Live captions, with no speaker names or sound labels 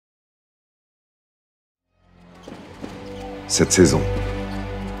cette saison.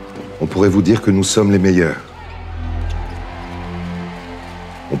 On pourrait vous dire que nous sommes les meilleurs.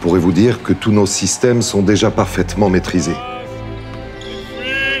 On pourrait vous dire que tous nos systèmes sont déjà parfaitement maîtrisés.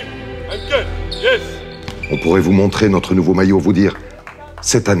 On pourrait vous montrer notre nouveau maillot, vous dire «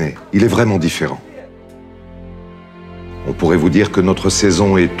 Cette année, il est vraiment différent ». On pourrait vous dire que notre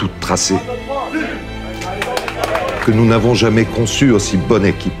saison est toute tracée, que nous n'avons jamais conçu aussi bonne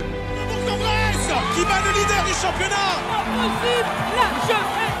équipe.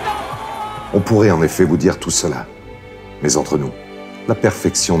 On pourrait en effet vous dire tout cela, mais entre nous, la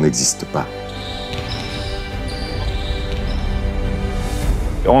perfection n'existe pas.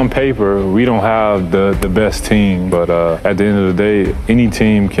 On paper, we don't have the best team, but at the end of the day, any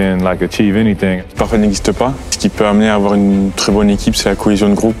team can achieve anything. Parfait n'existe pas. Ce qui peut amener à avoir une très bonne équipe, c'est la cohésion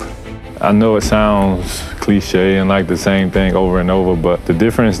de groupe. I know it sounds cliche and like the same thing over and over, but the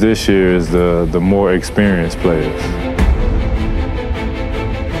difference this year is the more experienced players.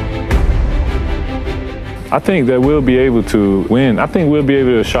 I think that we'll be able to win. I think we'll be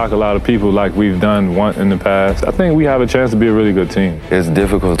able to shock a lot of people like we've done once in the past. I think we have a chance to be a really good team. It's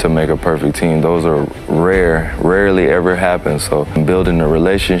difficult to make a perfect team. Those are rarely ever happen. So building a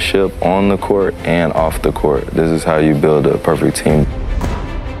relationship on the court and off the court, this is how you build a perfect team.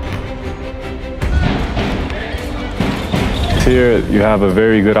 Here, you have a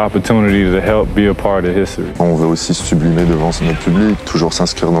very good opportunity to help be a part of history. On veut aussi se sublimer devant notre public, toujours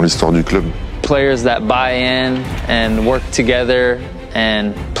s'inscrire dans l'histoire du club. Players that buy in and work together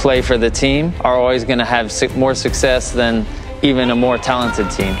and play for the team are always going to have more success than even a more talented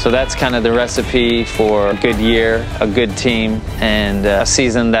team. So that's kind of the recipe for a good year, a good team, and a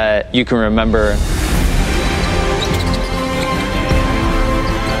season that you can remember.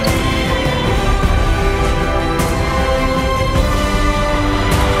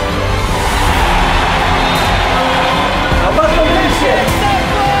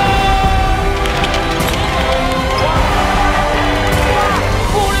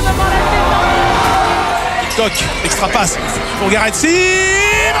 Extra passe pour Garetsi,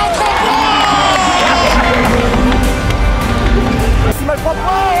 entre en